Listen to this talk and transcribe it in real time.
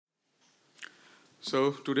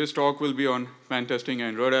So today's talk will be on pen testing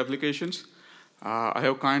Android applications. I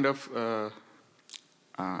have kind of uh,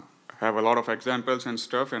 have a lot of examples and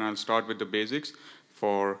stuff, and I'll start with the basics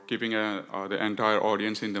for keeping the entire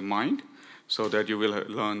audience in the mind, so that you will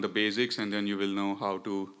learn the basics and then you will know how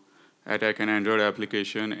to attack an Android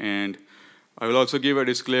application. And I will also give a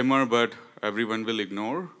disclaimer, but everyone will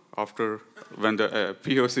ignore after when the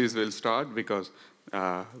POCs will start, because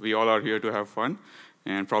we all are here to have fun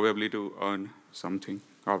and probably to earn something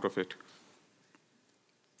out of it.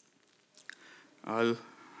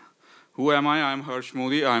 Who am I? I'm Harsh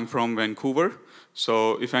Modi. I'm from Vancouver.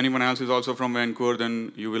 So if anyone else is also from Vancouver,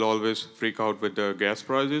 then you will always freak out with the gas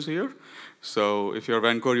prices here. So if you're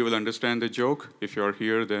Vancouver, you will understand the joke. If you're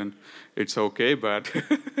here, then it's okay. But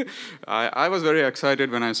I was very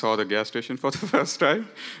excited when I saw the gas station for the first time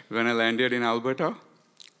when I landed in Alberta.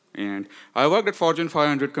 And I worked at Fortune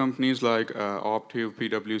 500 companies like Optiv,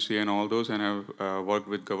 PwC, and all those, and I've worked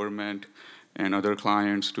with government and other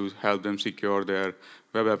clients to help them secure their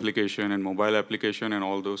web application and mobile application and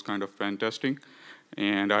all those kind of pen testing.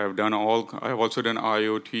 And I have also done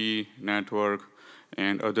IoT, network,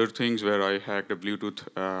 and other things where I hacked a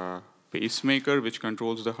Bluetooth pacemaker, which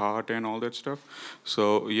controls the heart and all that stuff.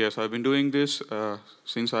 So yes, I've been doing this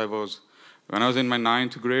since when I was in my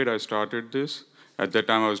 9th grade, I started this. At that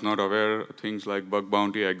time, I was not aware things like bug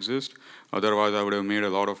bounty exist. Otherwise, I would have made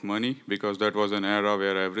a lot of money, because that was an era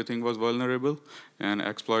where everything was vulnerable and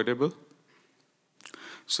exploitable.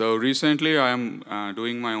 So recently, I am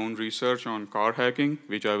doing my own research on car hacking,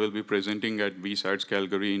 which I will be presenting at BSides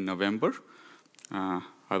Calgary in November. I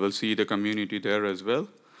will see the community there as well.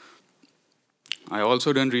 I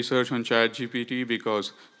also done research on ChatGPT,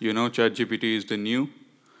 because you know ChatGPT is the new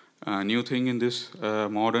thing in this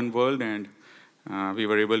modern world, and we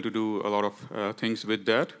were able to do a lot of things with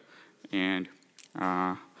that. And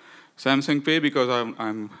Samsung Pay, because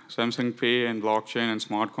I'm Samsung Pay and blockchain and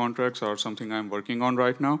smart contracts are something I'm working on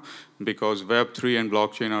right now, because Web3 and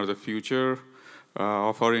blockchain are the future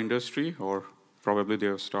of our industry, or probably they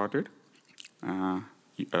have started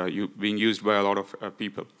being used by a lot of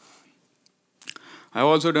people. I've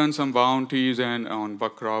also done some bounties and on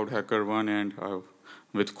Bugcrowd, HackerOne, and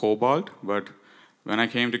with Cobalt. But when I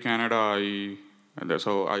came to Canada, I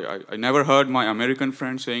never heard my American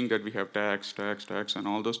friends saying that we have tax, and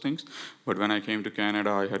all those things. But when I came to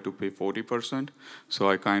Canada, I had to pay 40%. So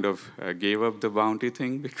I kind of gave up the bounty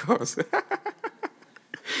thing, because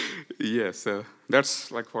yes,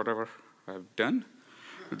 that's like whatever I've done.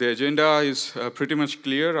 The agenda is pretty much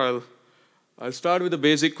clear. I'll start with the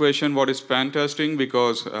basic question: what is pen testing?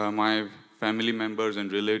 Because my family members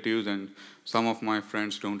and relatives and some of my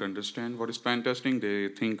friends don't understand what is pen testing. They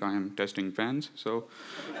think I am testing pens. So,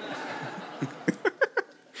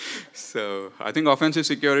 so I think offensive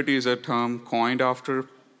security is a term coined after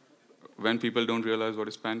when people don't realize what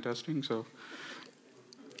is pen testing. So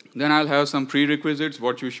then I'll have some prerequisites,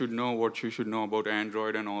 what you should know about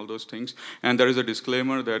Android and all those things. And there is a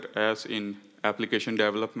disclaimer that as in application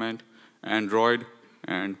development, Android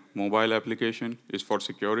and mobile application is for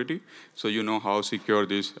security, so you know how secure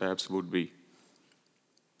these apps would be.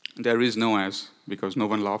 There is no as, because no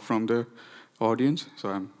one laughed from the audience, so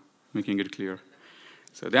I'm making it clear.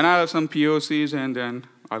 So then I have some POCs, and then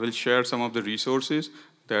I will share some of the resources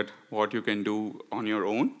that what you can do on your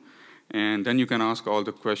own, and then you can ask all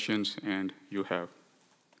the questions and you have.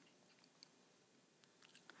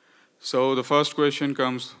 So the first question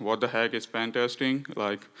comes, what the heck is pen testing?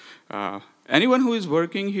 Like, anyone who is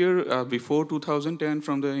working here before 2010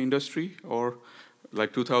 from the industry, or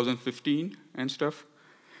like 2015 and stuff?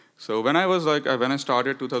 So when I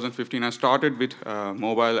started 2015, I started with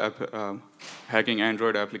mobile hacking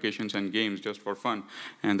Android applications and games just for fun.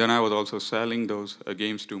 And then I was also selling those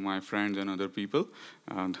games to my friends and other people.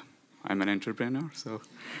 And I'm an entrepreneur, so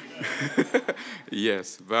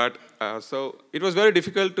yes. But so it was very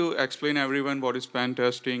difficult to explain everyone what is pen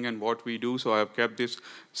testing and what we do. So I've kept this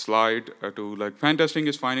slide to like, pen testing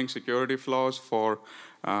is finding security flaws for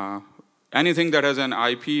anything that has an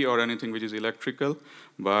IP or anything which is electrical.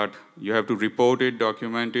 But you have to report it,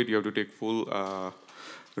 document it. You have to take full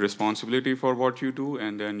responsibility for what you do,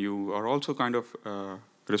 and then you are also kind of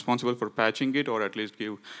responsible for patching it, or at least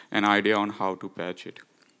give an idea on how to patch it.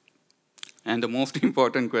 And the most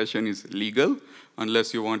important question is legal,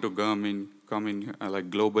 unless you want to come in like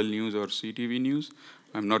global news or CTV news.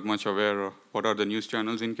 I'm not much aware of what are the news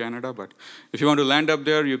channels in Canada, but if you want to land up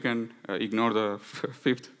there, you can ignore the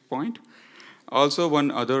fifth point. Also, one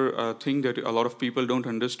other thing that a lot of people don't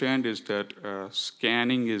understand is that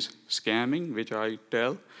scanning is scamming, which I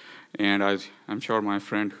tell, and I'm sure my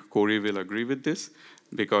friend Corey will agree with this.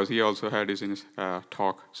 because he also had this in his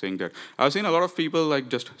talk saying that. I've seen a lot of people like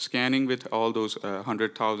just scanning with all those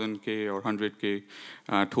 100,000K or 100K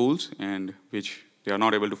tools, and which they are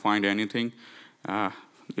not able to find anything.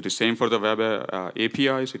 It is same for the web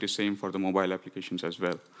APIs. It is same for the mobile applications as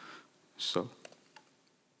well. So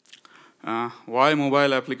why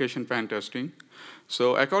mobile application pen testing?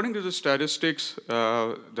 So according to the statistics,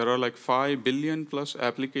 there are like 5 billion plus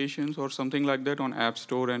applications or something like that on App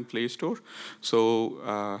Store and Play Store. So,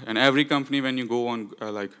 and every company, when you go on,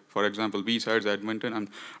 like for example, BSides Edmonton,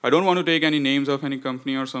 I don't want to take any names of any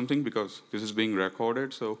company or something because this is being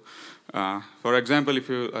recorded. So, for example, if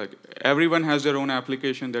you like, everyone has their own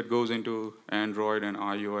application that goes into Android and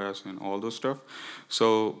iOS and all those stuff.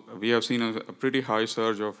 So we have seen a pretty high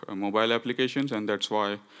surge of mobile applications, and that's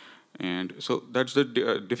why. And so that's the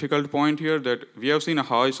difficult point here, that we have seen a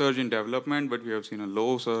high surge in development, but we have seen a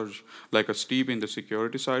low surge, like a steep in the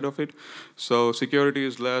security side of it. So security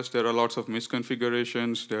is less, there are lots of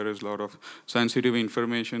misconfigurations, there is a lot of sensitive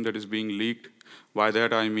information that is being leaked. By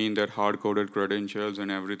that I mean that hard-coded credentials and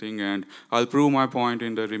everything, and I'll prove my point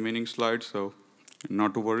in the remaining slides, so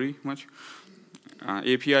not to worry much.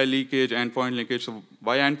 API leakage, endpoint leakage. So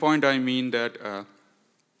by endpoint I mean that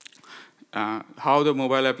how the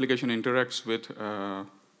mobile application interacts with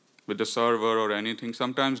the server or anything.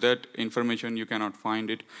 Sometimes that information you cannot find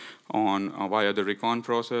it on via the recon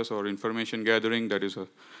process or information gathering. That is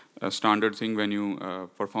a standard thing when you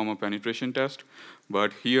perform a penetration test.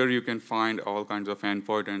 But here you can find all kinds of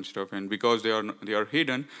endpoint and stuff, and because they are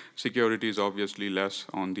hidden, security is obviously less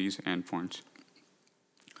on these endpoints.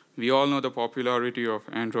 We all know the popularity of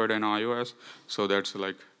Android and iOS, so that's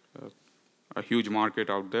like a huge market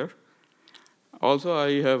out there. Also,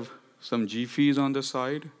 I have some GFees on the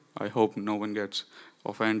side. I hope no one gets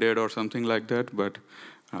offended or something like that, but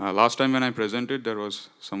last time when I presented, there was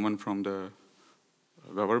someone from the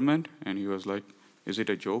government, and he was like, "Is it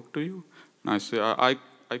a joke to you?" And I said, I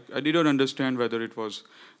didn't understand whether it was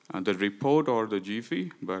the report or the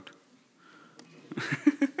GFee, but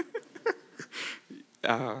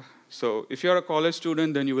so if you're a college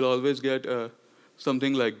student, then you will always get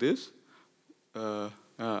something like this,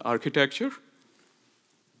 architecture.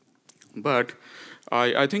 But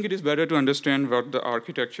I think it is better to understand what the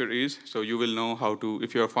architecture is, so you will know how to,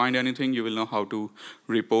 if you find anything, you will know how to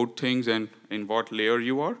report things and in what layer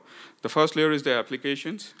you are. The first layer is the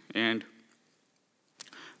applications, and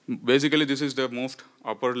basically this is the most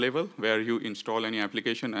upper level where you install any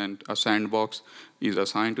application, and a sandbox is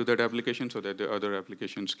assigned to that application so that the other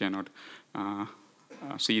applications cannot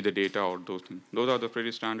see the data or those things. Those are the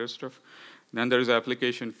pretty standard stuff. Then there is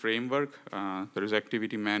application framework. There is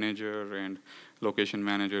activity manager and location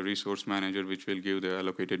manager, resource manager, which will give the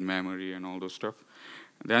allocated memory and all those stuff.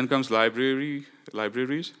 Then comes libraries.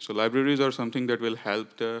 So libraries are something that will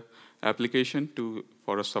help the application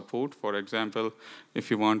for a support. For example,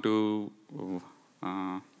 if you want to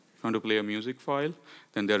play a music file,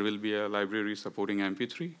 then there will be a library supporting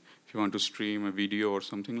MP3. If you want to stream a video or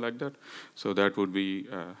something like that, so that would be,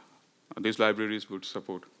 these libraries would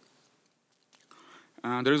support.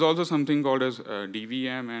 There is also something called as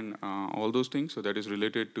DVM and all those things. So that is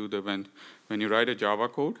related to the when you write a Java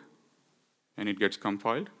code and it gets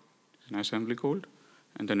compiled, an assembly code,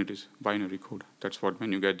 and then it is binary code. That's what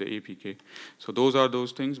when you get the APK. So those are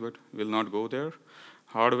those things, but we'll not go there.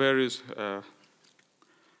 Hardware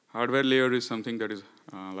layer is something that is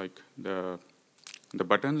like the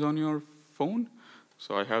buttons on your phone.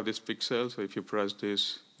 So I have this pixel, so if you press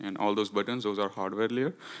this and all those buttons, those are hardware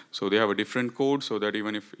layer. So they have a different code, so that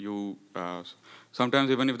even if you, sometimes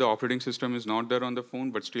even if the operating system is not there on the phone,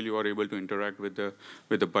 but still you are able to interact with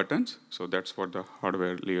the buttons. So that's what the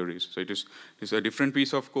hardware layer is. So it's a different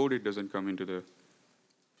piece of code, it doesn't come into the,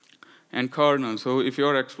 and kernel. So if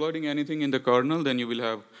you're exploiting anything in the kernel, then you will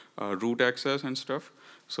have root access and stuff.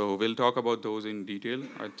 So we'll talk about those in detail,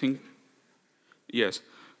 I think. Yes.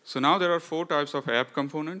 So now there are 4 types of app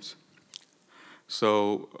components.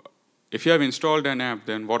 So if you have installed an app,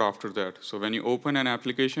 then what after that? So when you open an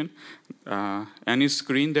application, any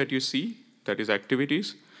screen that you see, that is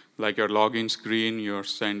activities, like your login screen, you're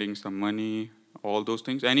sending some money, all those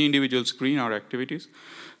things. Any individual screen are activities.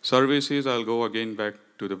 Services, I'll go again back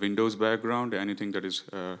to the Windows background, anything that is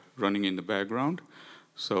running in the background.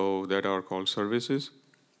 So that are called services.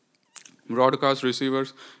 Broadcast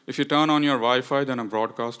receivers. If you turn on your Wi-Fi, then a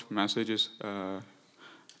broadcast message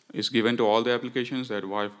is given to all the applications that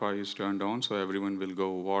Wi-Fi is turned on. So everyone will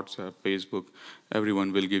go WhatsApp, Facebook.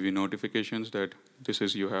 Everyone will give you notifications that this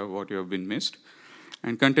is what you have been missed.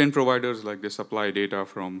 And content providers, like they supply data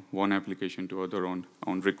from one application to other on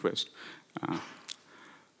request.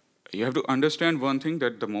 you have to understand one thing,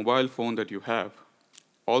 that the mobile phone that you have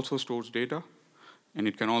also stores data, and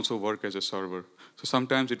it can also work as a server. So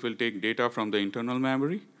sometimes it will take data from the internal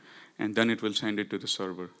memory, and then it will send it to the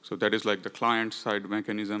server. So that is like the client side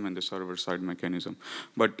mechanism and the server side mechanism.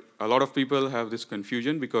 But a lot of people have this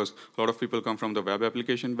confusion because a lot of people come from the web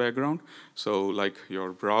application background. So like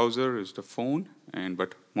your browser is the phone,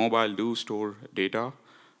 but mobile do store data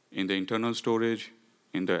in the internal storage,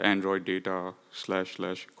 in the Android data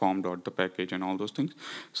 / com dot the package and all those things.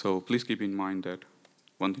 So please keep in mind that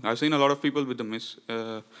one thing. I've seen a lot of people with the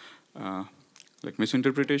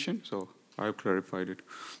misinterpretation, so I've clarified it.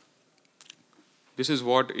 This is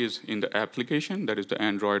what is in the application, that is the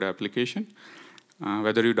Android application.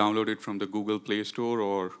 Whether you download it from the Google Play Store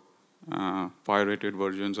or pirated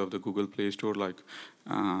versions of the Google Play Store like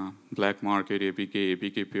Black Market, APK,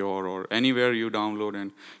 APK Pure, or anywhere you download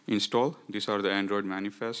and install. These are the Android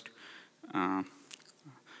manifest.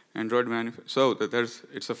 So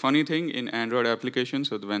it's a funny thing in Android applications.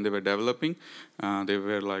 So when they were developing, they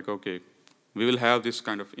were like, okay, we will have this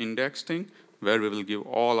kind of index thing where we will give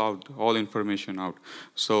all information out.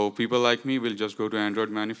 So people like me will just go to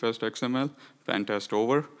Android manifest XML, pentest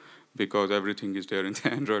over, because everything is there in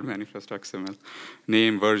the Android manifest XML.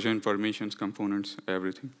 Name, version, permissions, components,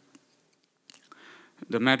 everything.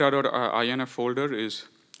 The meta.inf folder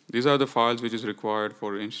these are the files which is required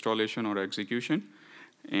for installation or execution,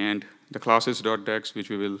 and the classes.dex, which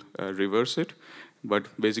we will reverse it, but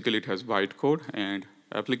basically it has bytecode, and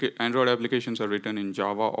Android applications are written in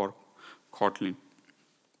Java or Kotlin.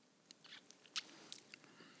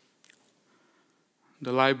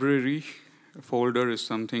 The library folder is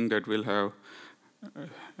something that will have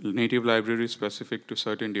native library specific to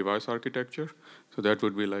certain device architecture. So that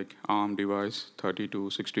would be like ARM device,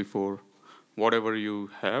 32, 64, whatever you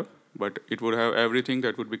have, but it would have everything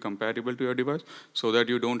that would be compatible to your device, so that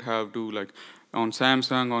you don't have to, like on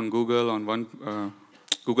Samsung, on Google, on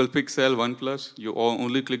Google Pixel, OnePlus, you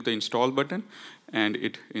only click the install button, and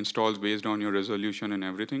it installs based on your resolution and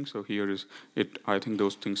everything. So here is it. I think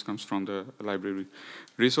those things comes from the library.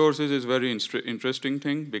 Resources is very interesting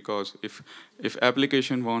thing, because if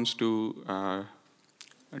application wants to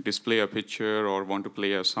display a picture or want to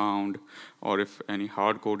play a sound, or if any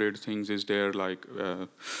hard-coded things is there like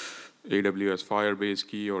AWS Firebase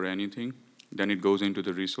key or anything, then it goes into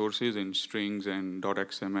the resources in strings and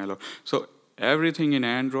 .xml. So everything in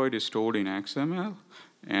Android is stored in XML,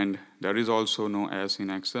 and there is also no S in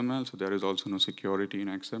XML, so there is also no security in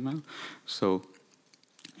XML. So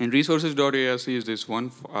in resources.asc is this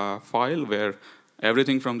one file where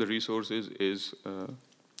everything from the resources is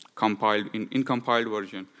compiled in compiled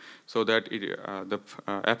version, so that the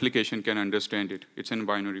application can understand it. It's in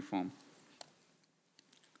binary form.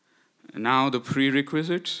 Now the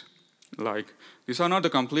prerequisites, like these are not the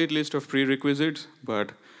complete list of prerequisites,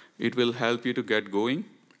 but it will help you to get going.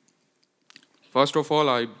 First of all,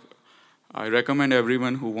 I recommend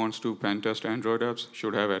everyone who wants to pen test Android apps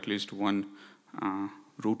should have at least one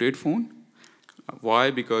rooted phone.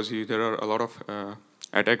 Why? Because there are a lot of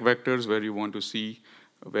attack vectors where you want to see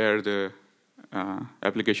where the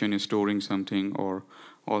application is storing something or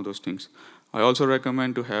all those things. I also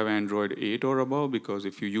recommend to have Android 8 or above, because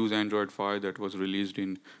if you use Android 5 that was released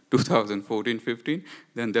in 2014-15,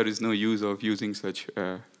 then there is no use of using such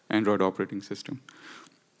Android operating system.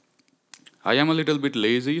 I am a little bit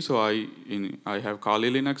lazy, so I have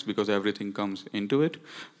Kali Linux because everything comes into it.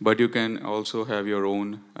 But you can also have your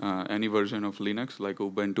own any version of Linux, like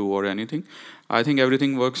Ubuntu or anything. I think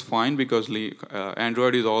everything works fine because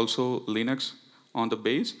Android is also Linux on the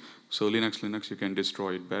base. So Linux, you can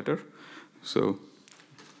destroy it better. So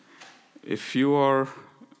if you are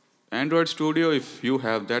Android Studio, if you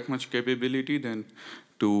have that much capability, then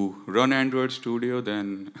to run Android Studio,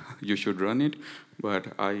 then you should run it. But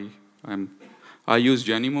I use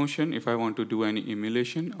Genymotion if I want to do any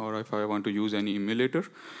emulation or if I want to use any emulator.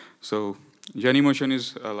 So Genymotion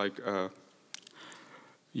is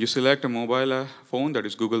you select a mobile phone, that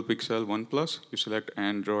is Google Pixel 1 Plus. You select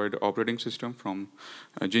Android operating system from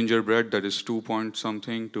Gingerbread, that is 2 point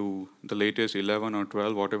something to the latest 11 or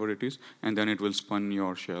 12, whatever it is, and then it will spun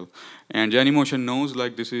your shell. And Genymotion knows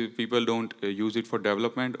like people don't use it for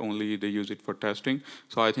development, only they use it for testing.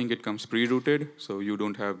 So I think it comes pre-rooted, so you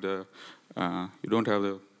don't have the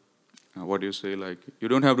what do you say, like you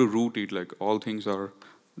don't have to root it, like all things are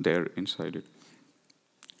there inside it.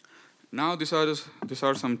 Now these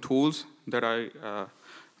are some tools that I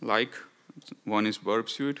like. One is Burp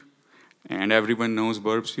Suite, and everyone knows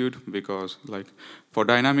Burp Suite because like for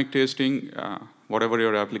dynamic testing, whatever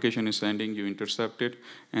your application is sending, you intercept it,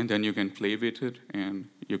 and then you can play with it, and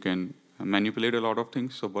you can manipulate a lot of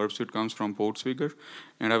things. So Burp Suite comes from PortSwigger.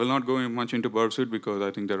 And I will not go much into Burp Suite because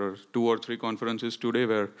I think there are 2 or 3 conferences today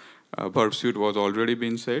where Burp Suite was already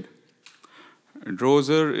being said.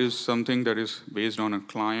 Drowser is something that is based on a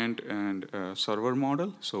client and server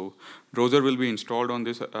model. So Drowser will be installed on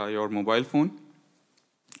this your mobile phone,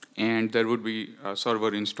 and there would be a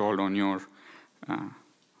server installed on your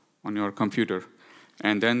computer.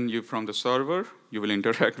 And then from the server, you will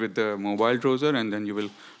interact with the mobile browser, and then you will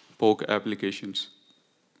poke applications.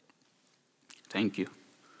 Thank you.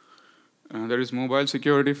 There is mobile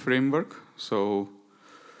security framework. So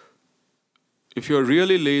if you're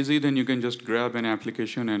really lazy, then you can just grab an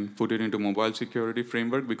application and put it into mobile security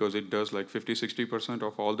framework because it does like 50-60%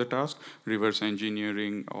 of all the tasks, reverse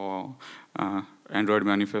engineering or Android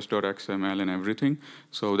manifest.xml and everything.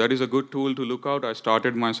 So that is a good tool to look out. I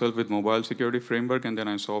started myself with mobile security framework, and then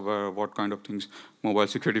I saw what kind of things mobile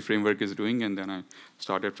security framework is doing, and then I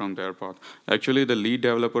started from their path. Actually, the lead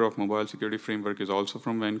developer of mobile security framework is also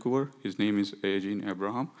from Vancouver. His name is Eugene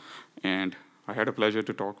Abraham, and I had a pleasure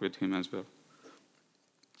to talk with him as well.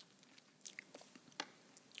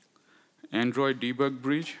 Android Debug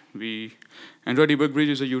Bridge. Android Debug Bridge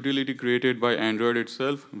is a utility created by Android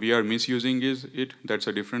itself. We are misusing it. That's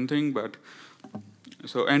a different thing. But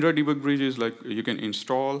so Android Debug Bridge is like you can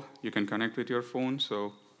install, you can connect with your phone.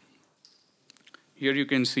 So here you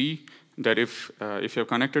can see that if you have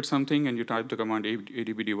connected something and you type the command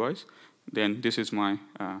adb device, then this is my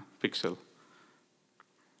pixel.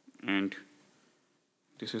 And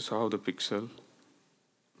this is how the pixel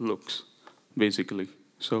looks, basically.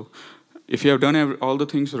 So if you have done all the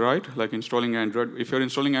things right, like installing Android, if you're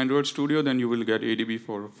installing Android Studio, then you will get ADB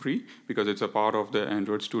for free because it's a part of the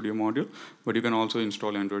Android Studio module. But you can also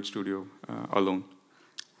install Android Studio alone.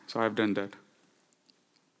 So I've done that.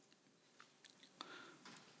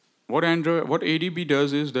 What ADB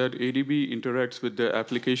does is that ADB interacts with the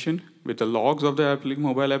application, with the logs of the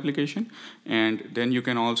mobile application, and then you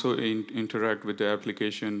can also interact with the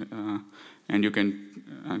application, and you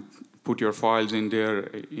can put your files in there,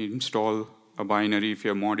 install a binary if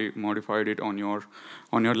you have modified it on your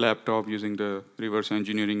laptop using the reverse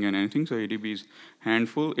engineering and anything. So ADB is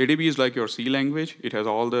handful. ADB is like your C language. It has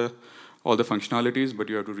all the functionalities, but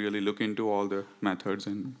you have to really look into all the methods.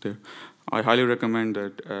 And I highly recommend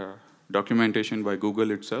that documentation by Google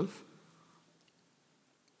itself.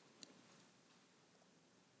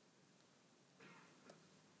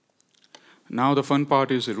 Now the fun part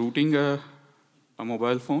is rooting a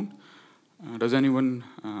mobile phone. Does anyone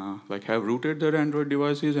have rooted their Android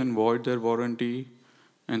devices and void their warranty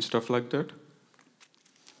and stuff like that?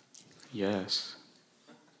 Yes.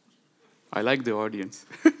 I like the audience.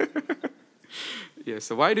 Yes.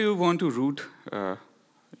 So why do you want to root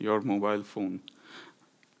your mobile phone?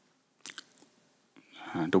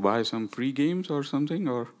 To buy some free games or something,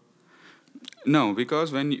 or? No,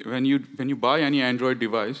 because when you buy any Android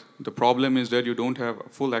device, the problem is that you don't have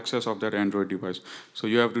full access of that Android device. So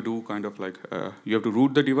you have to do kind of like, you have to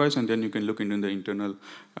root the device, and then you can look into the internal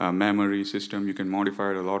memory system. You can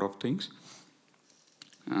modify a lot of things.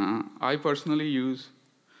 I personally use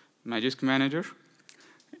Magisk Manager,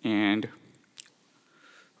 and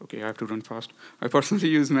okay, I have to run fast. I personally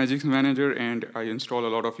use Magisk Manager, and I install a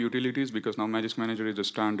lot of utilities because now Magisk Manager is the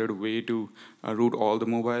standard way to root all the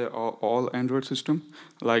mobile, all Android system.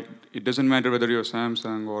 Like, it doesn't matter whether you're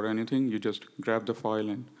Samsung or anything, you just grab the file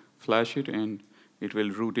and flash it, and it will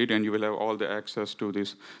root it, and you will have all the access to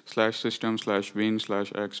this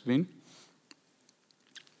 /system/bin/xbin.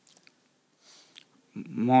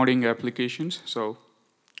 Modding applications. So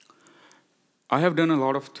I have done a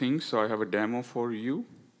lot of things, so I have a demo for you.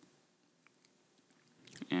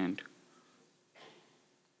 And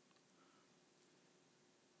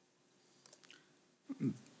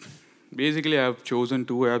basically, I have chosen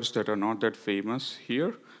 2 apps that are not that famous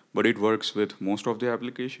here, but it works with most of the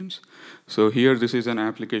applications. So here, this is an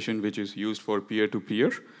application which is used for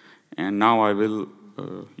peer-to-peer. And now I will,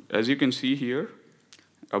 as you can see here,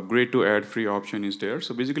 upgrade to ad-free option is there.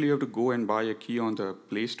 So basically, you have to go and buy a key on the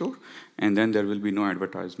Play Store, and then there will be no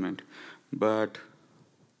advertisement. But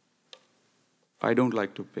I don't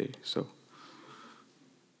like to pay, so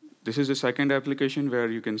this is the second application where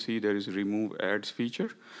you can see there is a remove ads feature.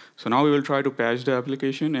 So now we will try to patch the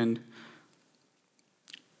application, and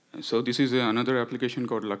so this is another application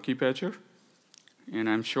called Lucky Patcher, and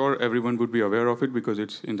I'm sure everyone would be aware of it because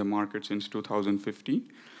it's in the market since 2015.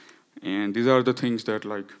 And these are the things that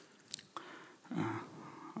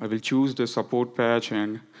I will choose the support patch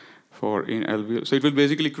and for in LVO. So it will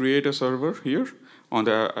basically create a server here on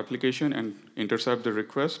the application and intercept the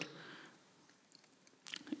request.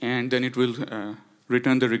 And then it will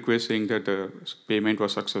return the request saying that the payment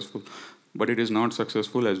was successful. But it is not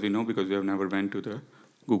successful, as we know, because we have never went to the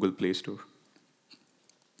Google Play Store.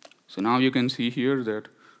 So now you can see here that,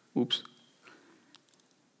 oops.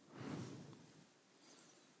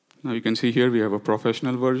 Now you can see here we have a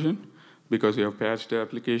professional version because we have patched the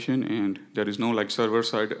application and there is no like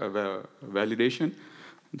server-side validation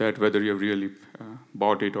that whether you have really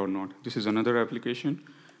bought it or not. This is another application,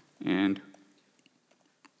 and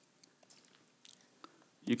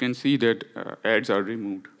you can see that ads are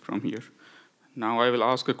removed from here. Now I will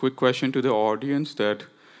ask a quick question to the audience that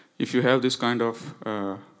if you have this kind of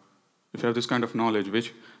knowledge,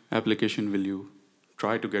 which application will you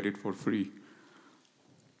try to get it for free?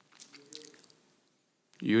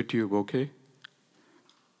 YouTube, okay?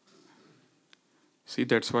 See,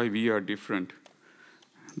 that's why we are different.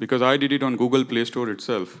 Because I did it on Google Play Store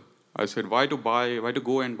itself. I said, why to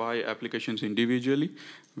go and buy applications individually,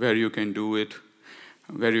 where you can do it,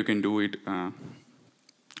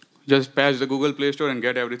 just patch the Google Play Store and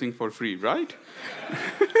get everything for free, right?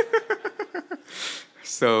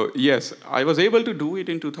 So yes, I was able to do it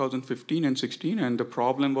in 2015 and 16, and the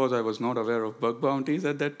problem was I was not aware of bug bounties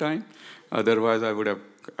at that time. Otherwise, I would have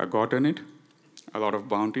gotten it, a lot of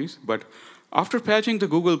bounties. But after patching the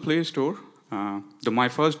Google Play Store, my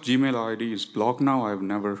first Gmail ID is blocked now. I've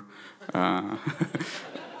never,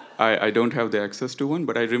 I don't have the access to one,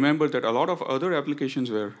 but I remember that a lot of other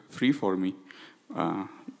applications were free for me.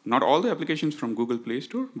 Not all the applications from Google Play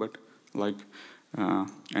Store, but like,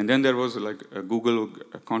 and then there was like Google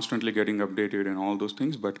constantly getting updated and all those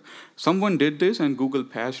things. But someone did this and Google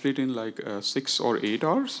patched it in like 6 or 8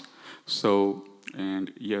 hours. So,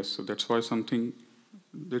 and yes, so that's why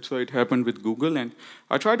it happened with Google. And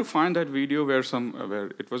I tried to find that video where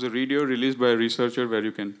it was a video released by a researcher where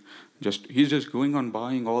you can he's just going on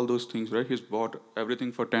buying all those things, right? He's bought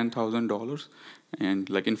everything for $10,000. And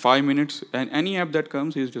like in 5 minutes, and any app that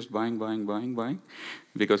comes, he's just buying,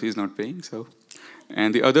 because he's not paying, so.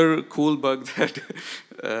 And the other cool bug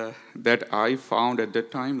that I found at that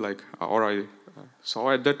time, or I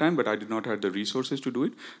saw at that time, but I did not have the resources to do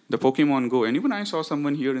it, the Pokemon Go. And even I saw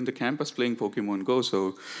someone here in the campus playing Pokemon Go,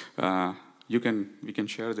 so we can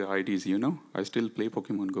share the IDs, I still play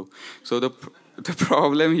Pokemon Go. So the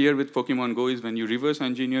problem here with Pokemon Go is when you reverse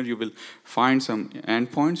engineer, you will find some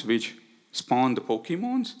endpoints which spawn the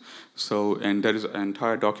Pokemons. So, and there is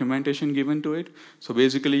entire documentation given to it. So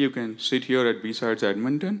basically you can sit here at BSides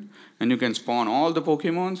Edmonton and you can spawn all the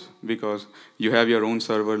Pokemons because you have your own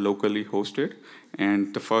server locally hosted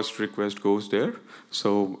and the first request goes there.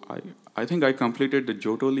 So I think I completed the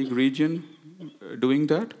Johto League region doing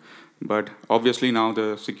that. But obviously now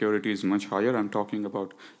the security is much higher. I'm talking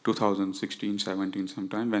about 2016, 17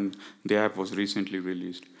 sometime when the app was recently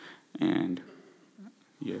released. And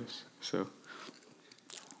yes, so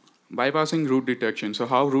bypassing root detection. So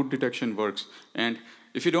how root detection works. And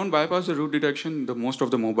if you don't bypass the root detection, most of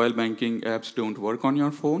the mobile banking apps don't work on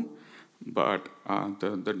your phone. But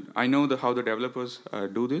I know how the developers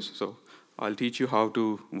do this. So I'll teach you how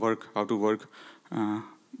to work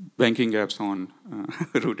banking apps on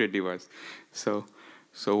rooted device. So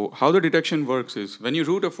how the detection works is when you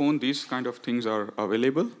root a phone, these kind of things are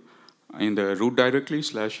available in the root directory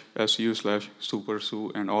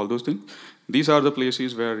 /su/supersu and all those things. These are the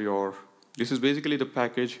places where this is basically the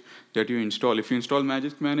package that you install. If you install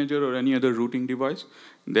Magic Manager or any other rooting device,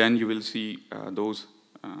 then you will see those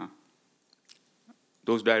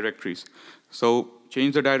directories. So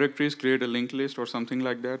change the directories, create a linked list or something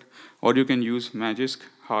like that, or you can use Magisk,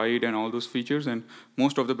 hide, and all those features, and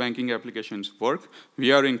most of the banking applications work.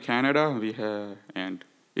 We are in Canada, and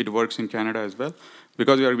it works in Canada as well.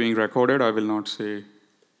 Because we are being recorded, I will not say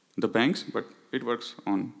the banks, but it works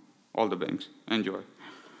on all the banks. Enjoy.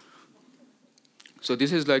 So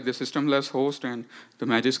this is like the systemless host and the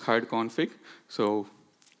Magisk hide config. So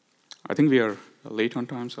I think we are late on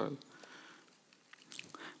time, so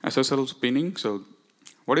SSL pinning. So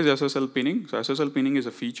what is SSL pinning? So SSL pinning is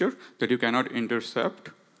a feature that you cannot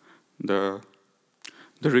intercept the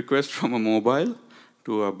request from a mobile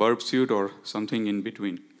to a burp suite or something in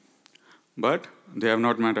between. But they have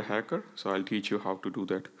not met a hacker, so I'll teach you how to do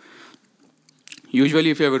that. Usually,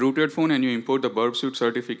 if you have a rooted phone and you import the burp suite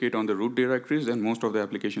certificate on the root directories, then most of the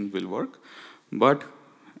applications will work. But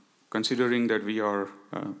considering that we are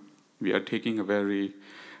taking a very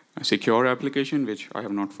secure application, which I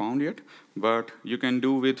have not found yet, but you can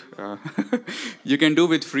do with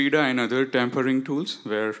Frida and other tampering tools,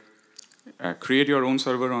 where create your own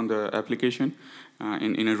server on the application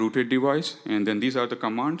in a rooted device, and then these are the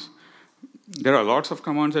commands. There are lots of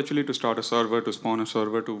commands actually to start a server, to spawn a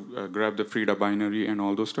server, to grab the Frida binary and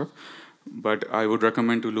all those stuff. but I would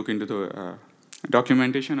recommend to look into the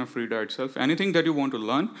documentation of Frida itself. Anything that you want to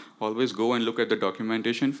learn, always go and look at the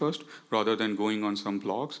documentation first rather than going on some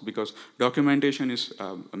blogs, because documentation is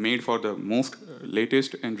made for the most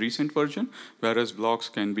latest and recent version, whereas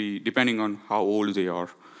blogs can be depending on how old they are.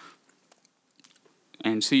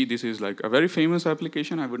 And see, this is like a very famous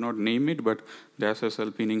application. I would not name it, but the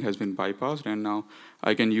SSL pinning has been bypassed, and now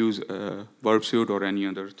I can use Burp Suite or any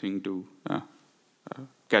other thing to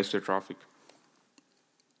catch the traffic.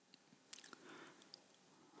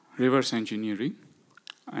 Reverse engineering.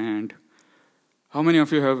 And how many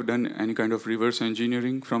of you have done any kind of reverse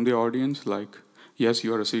engineering from the audience? Like, yes,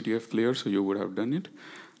 you are a CTF player, so you would have done it.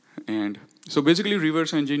 And so basically,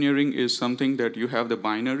 reverse engineering is something that you have the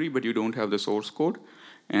binary, but you don't have the source code.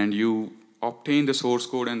 And you obtain the source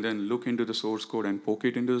code and then look into the source code and poke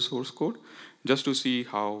it into the source code just to see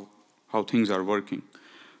how things are working.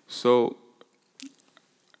 So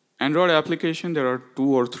Android application, there are 2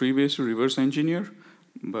 or 3 ways to reverse engineer,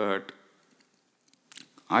 but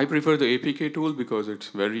I prefer the APK tool because it's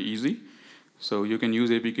very easy. So you can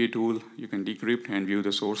use APK tool, you can decrypt and view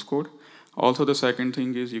the source code. Also, the second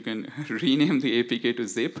thing is you can rename the APK to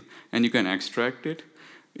zip and you can extract it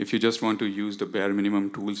if you just want to use the bare minimum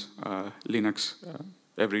tools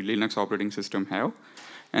every Linux operating system have.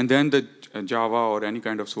 And then the Java or any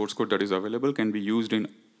kind of source code that is available can be used in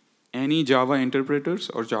any Java interpreters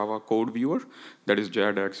or Java code viewer, that is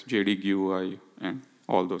JADX, JDGUI, and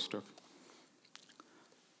all those stuff.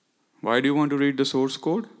 Why do you want to read the source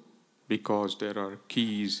code? Because there are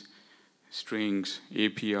keys, strings,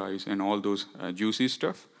 APIs, and all those juicy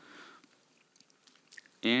stuff.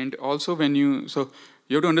 And also so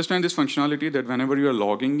you have to understand this functionality that whenever you are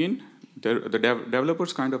logging in, the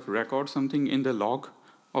developers kind of record something in the log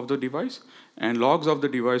of the device, and logs of the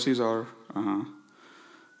devices are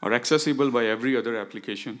accessible by every other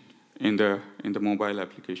application in the mobile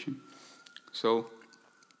application. So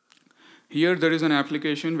here there is an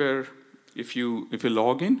application where if you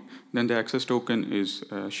log in, then the access token is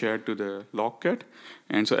shared to the logcat,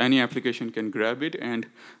 and so any application can grab it. And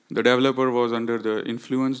the developer was under the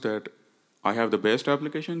influence that I have the best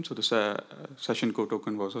application, so the session code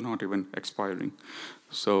token was not even expiring.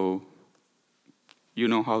 So you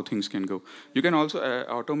know how things can go. You can also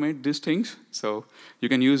automate these things. So you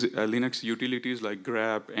can use Linux utilities like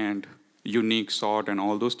grep and unique, sort, and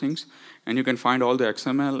all those things. And you can find all the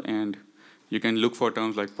XML, and you can look for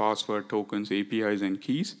terms like password, tokens, APIs, and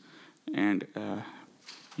keys. And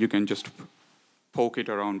you can just poke it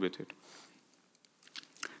around with it.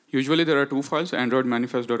 Usually there are 2 files, Android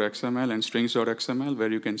manifest.xml and strings.xml, where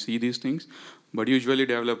you can see these things. But usually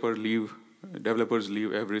developers leave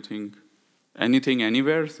everything, anything,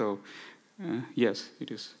 anywhere. So yes,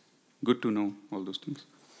 it is good to know all those things.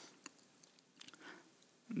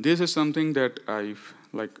 This is something that I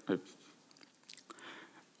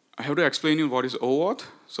have to explain you what is OAuth.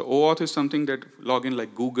 So OAuth is something that login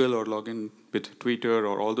like Google or login with Twitter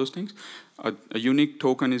or all those things. A unique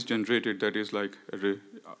token is generated that is like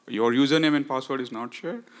your username and password is not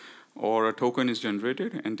shared, or a token is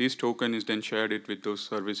generated, and this token is then shared it with those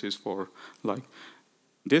services for like.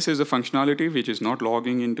 This is a functionality which is not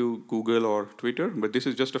logging into Google or Twitter, but this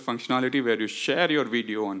is just a functionality where you share your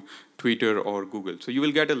video on Twitter or Google. So you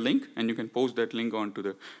will get a link, and you can post that link onto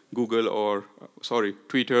the Google or,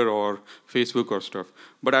 Twitter or Facebook or stuff.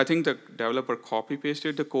 But I think the developer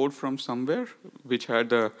copy-pasted the code from somewhere, which had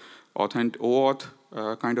the OAuth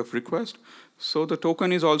kind of request. So the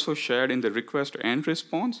token is also shared in the request and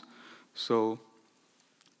response. So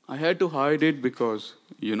I had to hide it because,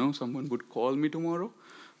 someone would call me tomorrow.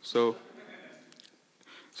 So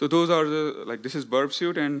those are this is Burp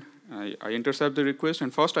Suite, and I intercept the request,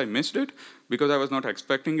 and first I missed it because I was not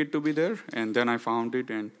expecting it to be there, and then I found it,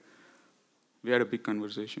 and we had a big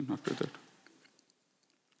conversation after that.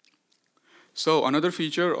 So another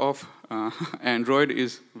feature of Android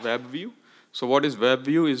is WebView. So what is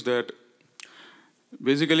WebView is that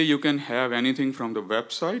basically you can have anything from the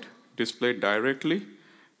website displayed directly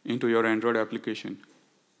into your Android application.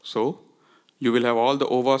 So you will have all the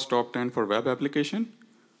OWASP top 10 for web application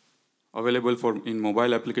available in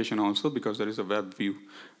mobile application also, because there is a web view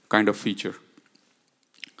kind of feature.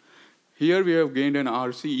 Here we have gained an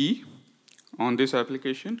RCE on this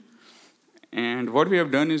application. And what we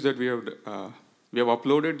have done is that we have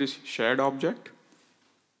uploaded this shared object.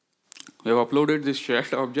 We have uploaded this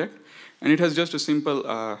shared object, and it has just a simple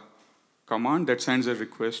command that sends a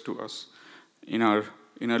request to us in our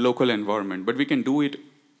local environment. But we can do it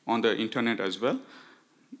on the internet as well.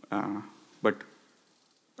 But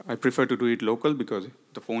I prefer to do it local because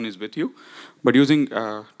the phone is with you. But using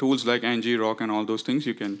tools like ng-rock and all those things,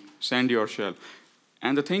 you can send your shell.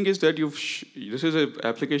 And the thing is that this is an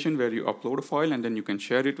application where you upload a file and then you can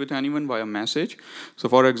share it with anyone via message. So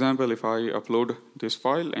for example, if I upload this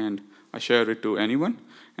file and I share it to anyone,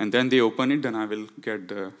 and then they open it, then I will get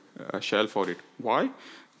the shell for it. Why?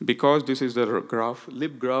 Because this is the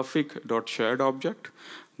libgraphic.shared object.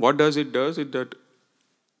 What does it does? It that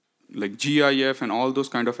like GIF and all those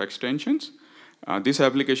kind of extensions, this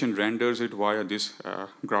application renders it via this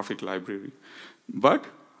graphic library. But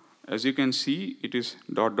as you can see, it is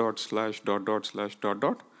dot dot slash dot dot slash dot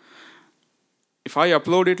dot. If I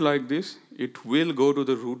upload it like this, it will go to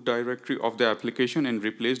the root directory of the application and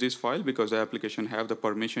replace this file because the application have the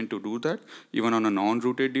permission to do that even on a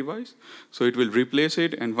non-rooted device. So it will replace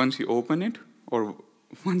it, and once you open it,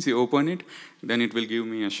 then it will give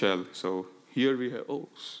me a shell. So here we have,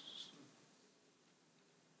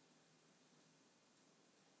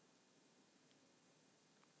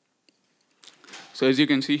 so as you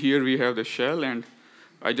can see here, we have the shell, and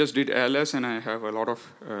I just did ls, and I have a lot of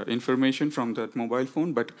information from that mobile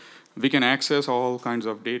phone, but we can access all kinds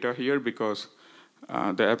of data here because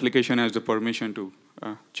the application has the permission to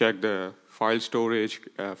check the file storage,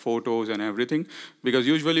 photos, and everything, because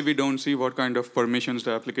usually we don't see what kind of permissions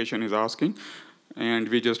the application is asking, and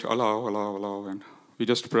we just allow, and we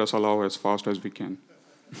just press allow as fast as we can.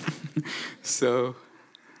 So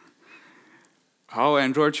how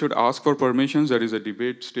Android should ask for permissions, there is a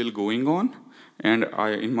debate still going on. And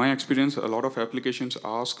in my experience, a lot of applications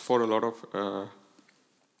ask for a lot of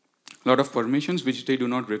permissions which they do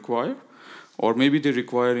not require, or maybe they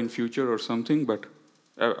require in future or something, but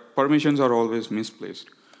permissions are always misplaced.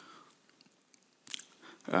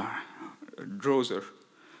 Drowser.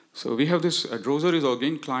 So we have this, Drowser is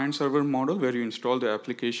again client-server model where you install the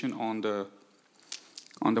application on the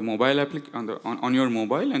mobile on your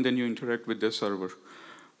mobile, and then you interact with the server.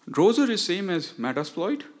 Drowser is same as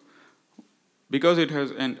Metasploit because it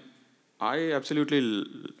has, and I absolutely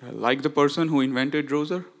like the person who invented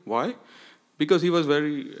Drowser. Why? Because he was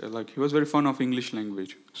very fond of English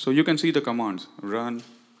language. So you can see the commands: run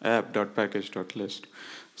app.package.list.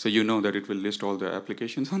 So you know that it will list all the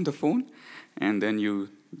applications on the phone, and then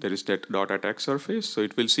there is that .attack surface. So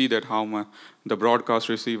it will see that how the broadcast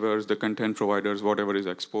receivers, the content providers, whatever is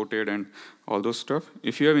exported, and all those stuff.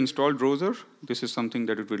 If you have installed Drowser, this is something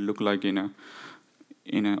that it will look like in a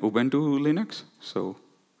Ubuntu Linux. So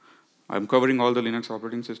I'm covering all the Linux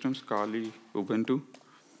operating systems: Kali, Ubuntu.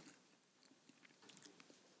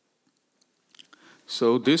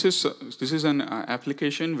 So this is an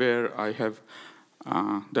application where I have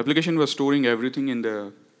the application was storing everything in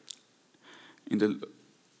the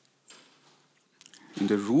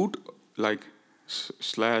root, like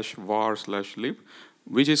 /var/lib,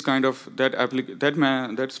 which is kind of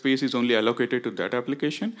that space is only allocated to that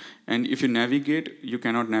application. And if you navigate, you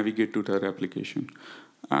cannot navigate to that application,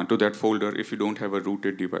 to that folder, if you don't have a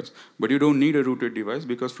rooted device. But you don't need a rooted device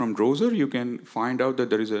because from Drowser you can find out that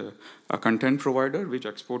there is a content provider which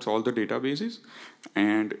exports all the databases,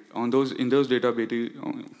 and in those databases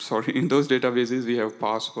we have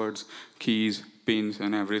passwords, keys, pins,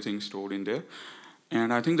 and everything stored in there.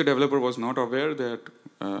 And I think the developer was not aware that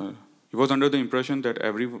he was under the impression that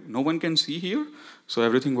no one can see here, so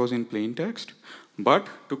everything was in plain text. But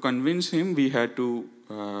to convince him, we had to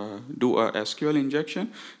do a SQL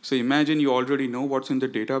injection. So imagine you already know what's in the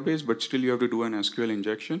database, but still you have to do an SQL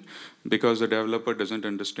injection because the developer doesn't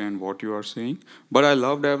understand what you are saying. But I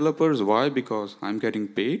love developers. Why? Because I'm getting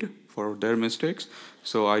paid for their mistakes,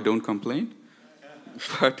 so I don't complain.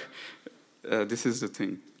 But this is the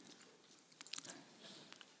thing.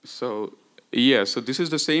 So yeah, so this is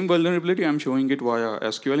the same vulnerability. I'm showing it via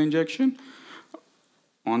SQL injection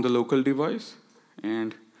on the local device.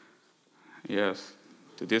 And yes,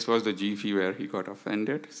 so this was the GP where he got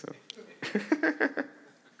offended. So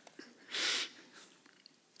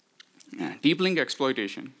yeah, deep link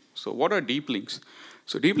exploitation. So what are deep links?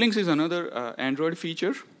 So deep links is another Android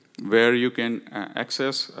feature where you can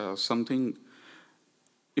access something.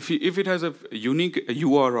 If it has a unique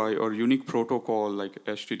URI or unique protocol like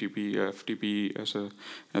HTTP, FTP,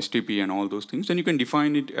 STP, and all those things, then you can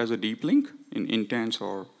define it as a deep link in intents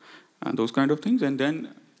or those kind of things, and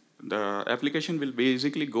then the application will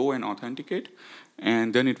basically go and authenticate,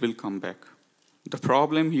 and then it will come back. The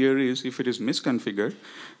problem here is if it is misconfigured,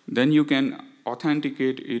 then you can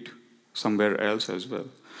authenticate it somewhere else as well.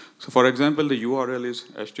 So for example, the URL is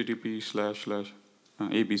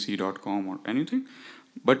http://abc.com or anything,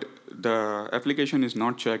 but the application is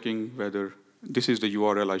not checking whether this is the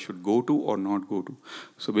URL I should go to or not go to.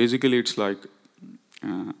 So basically it's like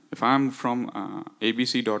if I'm from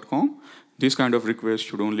abc.com, this kind of request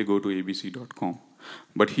should only go to abc.com.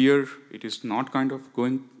 But here, it is not kind of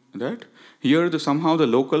going that. Here, somehow the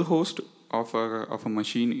local host of a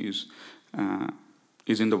machine is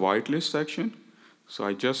in the whitelist section. So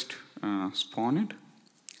I just spawn it.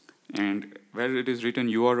 And where it is written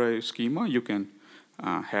URI schema, you can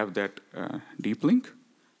have that deep link.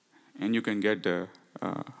 And you can get the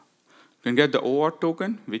OAuth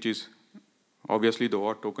token, which is obviously the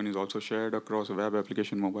OAuth token is also shared across a web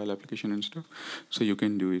application, mobile application, and stuff. So you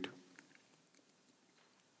can do it.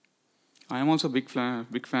 I am also a big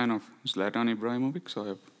fan of Zlatan Ibrahimovic, so I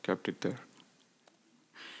have kept it there.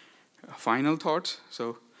 Final thoughts.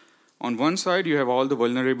 So on one side, you have all the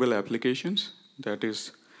vulnerable applications. That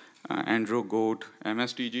is Andro, Goat,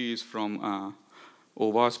 MSTG is from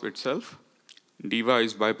OWASP itself. Diva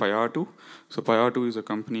is by Payatu. So Payatu is a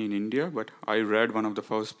company in India, but I read one of the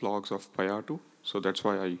first blogs of Payatu, so that's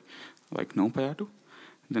why I know Payatu.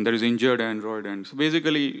 Then there is Injured Android, and so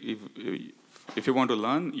basically, if you want to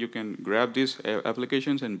learn, you can grab these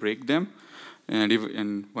applications and break them.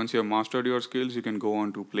 And once you have mastered your skills, you can go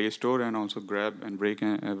on to Play Store and also grab and break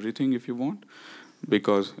everything if you want.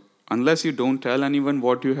 Because unless you don't tell anyone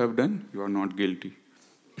what you have done, you are not guilty.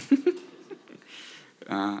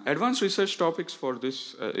 Advanced research topics for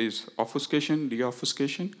this is obfuscation,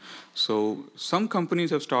 deobfuscation. So some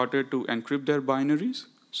companies have started to encrypt their binaries.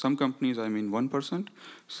 Some companies, I mean 1%.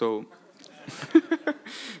 So,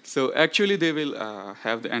 so actually they will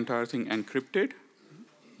have the entire thing encrypted.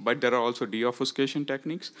 But there are also deobfuscation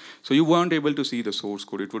techniques. So you weren't able to see the source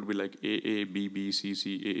code. It would be like AA, BB,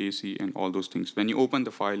 CC, AAC, and all those things. When you open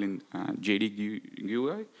the file in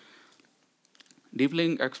JDGUI, deep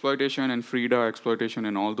link exploitation and FRIDA exploitation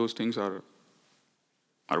and all those things are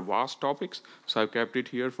vast topics. So I've kept it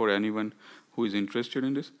here for anyone who is interested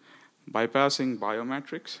in this. Bypassing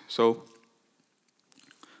biometrics. So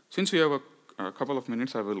since we have a couple of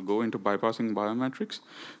minutes, I will go into bypassing biometrics.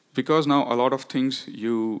 Because now a lot of things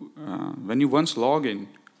when you once log in,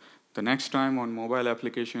 the next time on mobile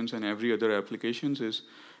applications and every other applications is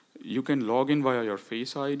you can log in via your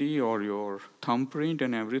Face ID or your thumbprint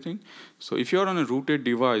and everything. So if you're on a rooted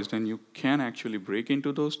device, then you can actually break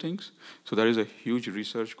into those things. So there is a huge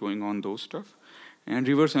research going on those stuff. And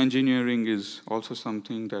reverse engineering is also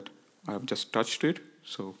something that I've just touched it.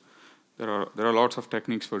 So there are lots of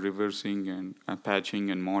techniques for reversing and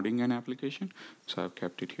patching and modding an application. So I've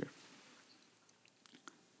kept it here.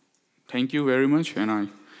 Thank you very much,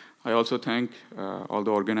 and I also thank all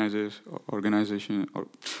the organizers,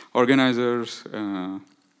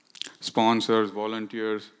 sponsors,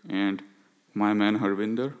 volunteers, and my man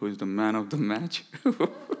Harvinder, who is the man of the match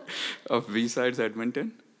of BSides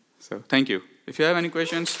Edmonton. So thank you. If you have any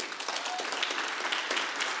questions.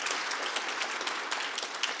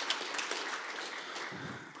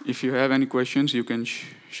 If you have any questions, you can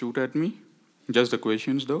shoot at me. Just the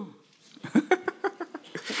questions, though.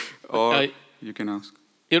 Or you can ask.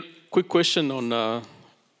 Quick question on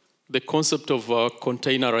the concept of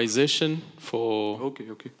containerization for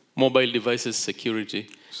mobile devices security.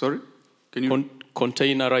 Sorry? Can you?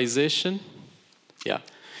 Containerization? Yeah.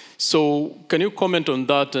 So can you comment on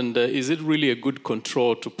that, and is it really a good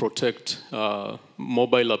control to protect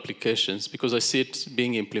mobile applications? Because I see it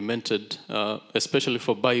being implemented, especially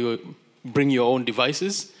for bring your own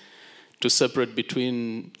devices to separate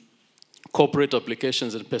between corporate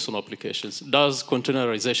applications and personal applications. Does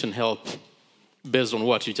containerization help based on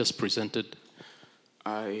what you just presented?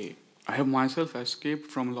 I have myself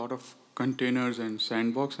escaped from a lot of containers and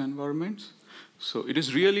sandbox environments. So it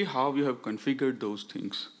is really how you have configured those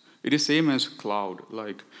things. It is same as cloud.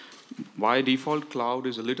 Like by default, cloud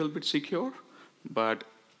is a little bit secure, but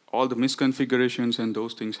all the misconfigurations and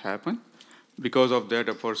those things happen. Because of that,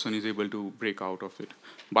 a person is able to break out of it.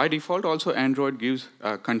 By default, also Android gives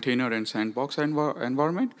a container and sandbox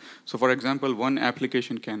environment. So for example, one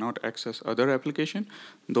application cannot access other application,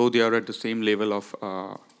 though they are at the same level of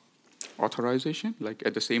authorization, like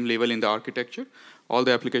at the same level in the architecture. All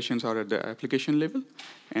the applications are at the application level,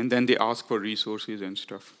 and then they ask for resources and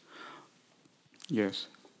stuff. Yes.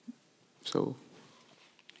 So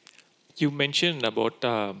you mentioned about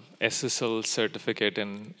SSL certificate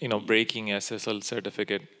and breaking SSL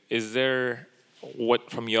certificate. Is there,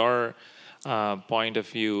 from your point of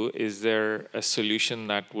view, is there a solution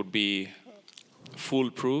that would be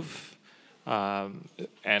foolproof?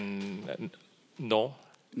 And no?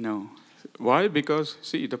 No. Why? Because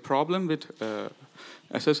see, the problem with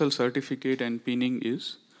SSL certificate and pinning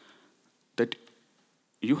is that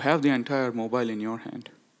you have the entire mobile in your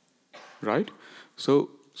hand, right?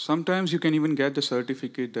 So sometimes you can even get the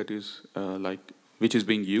certificate that is like which is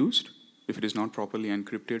being used, if it is not properly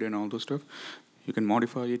encrypted and all those stuff, you can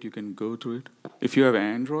modify it, you can go through it. If you have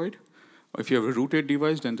Android, or if you have a rooted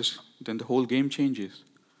device, then the whole game changes.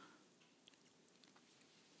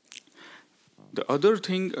 The other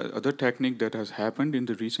thing, other technique that has happened in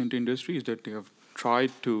the recent industry is that they have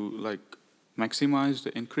tried to maximize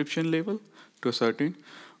the encryption level to a certain.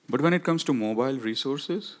 But when it comes to mobile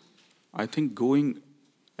resources, I think going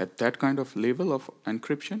at that kind of level of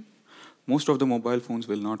encryption, most of the mobile phones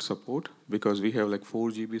will not support, because we have 4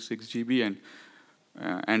 GB, 6 GB, and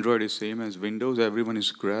Android is same as Windows. Everyone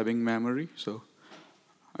is grabbing memory, so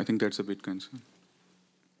I think that's a bit concern.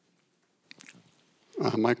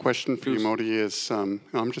 My question for you, Modi, is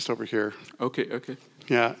I'm just over here. Okay.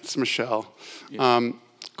 Yeah, it's Michelle. Yeah.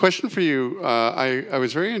 Question for you. I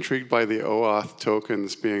was very intrigued by the OAuth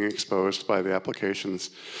tokens being exposed by the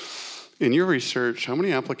applications. In your research, how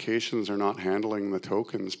many applications are not handling the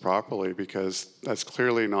tokens properly? Because that's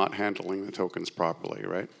clearly not handling the tokens properly,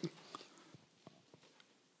 right?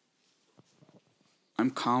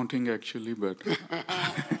 I'm counting actually, but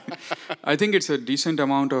I think it's a decent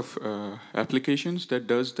amount of applications that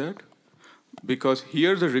does that, because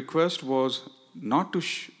here the request was not to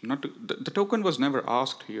the token was never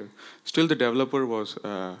asked here. Still, the developer was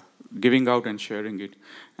giving out and sharing it.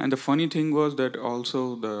 And the funny thing was that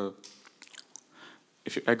also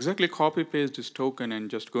if you exactly copy paste this token and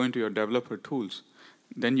just go into your developer tools,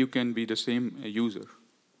 then you can be the same user.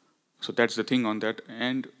 So that's the thing on that.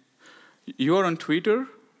 And you are on Twitter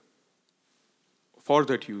for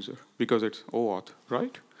that user because it's OAuth,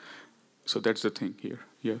 right? So that's the thing here,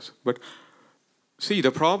 yes. But see,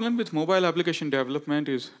 the problem with mobile application development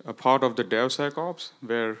is a part of the DevSecOps,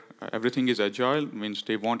 where everything is agile, means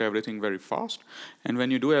they want everything very fast. And when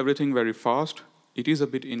you do everything very fast, it is a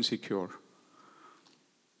bit insecure.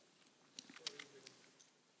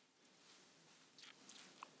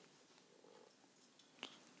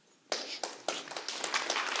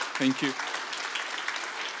 Thank you.